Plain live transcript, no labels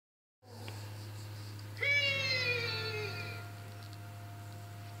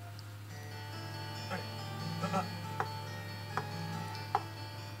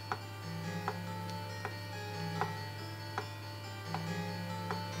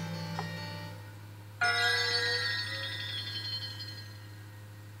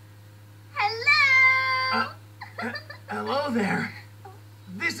there.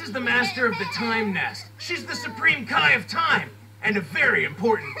 This is the master of the Time Nest. She's the Supreme Kai of Time, and a very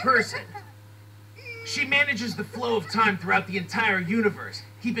important person. She manages the flow of time throughout the entire universe,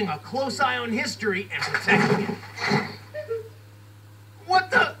 keeping a close eye on history and protecting it.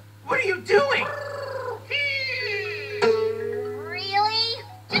 What are you doing? Really?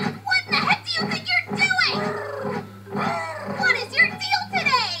 Just what in the heck do you think you're doing? What is your deal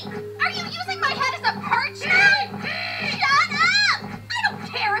today? Are you using my head as a perch now? Shut up! I don't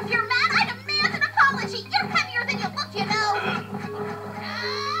care if you're mad. I demand an apology. You're heavier than you look, you know.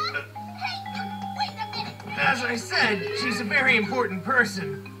 Hey, wait a minute. As I said, she's a very important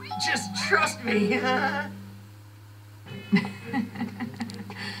person. Just trust me.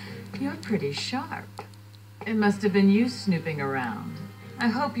 You're pretty sharp. It must have been you snooping around. I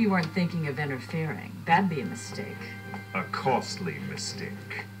hope you weren't thinking of interfering. That'd be a mistake. A costly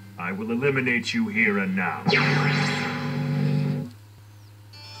mistake. I will eliminate you here and now.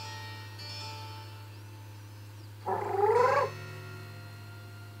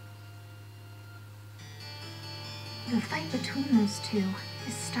 The fight between those two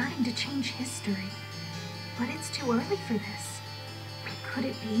is starting to change history. But it's too early for this. Could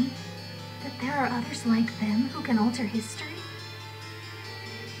it be that there are others like them who can alter history?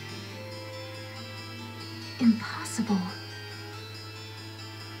 Impossible.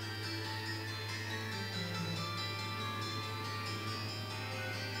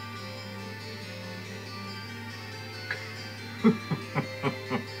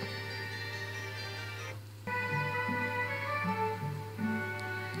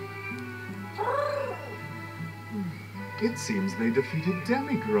 It seems they defeated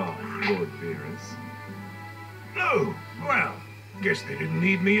Demigrod, Lord Virus. Oh, well, guess they didn't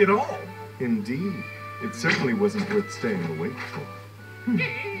need me at all. Indeed. It certainly wasn't worth staying awake for.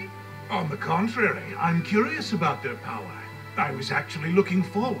 On the contrary, I'm curious about their power. I was actually looking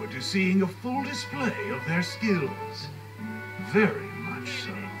forward to seeing a full display of their skills. Very much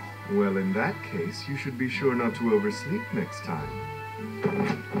so. Well, in that case, you should be sure not to oversleep next time.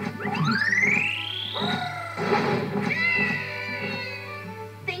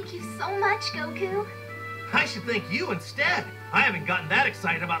 Thank you so much, Goku. I should thank you instead. I haven't gotten that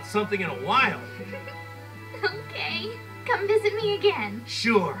excited about something in a while. Okay, come visit me again.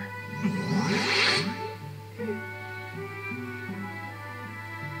 Sure.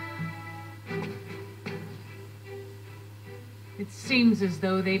 It seems as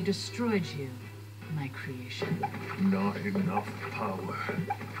though they've destroyed you, my creation. Not enough power.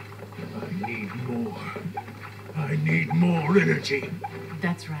 I need more. I need more energy.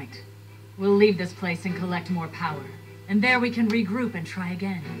 That's right. We'll leave this place and collect more power. And there we can regroup and try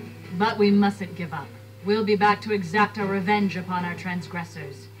again. But we mustn't give up. We'll be back to exact our revenge upon our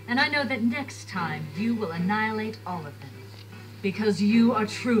transgressors. And I know that next time you will annihilate all of them. Because you are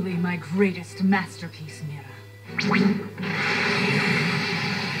truly my greatest masterpiece, Mira.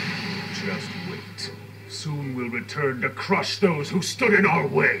 Just wait. Soon we'll return to crush those who stood in our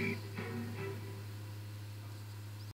way.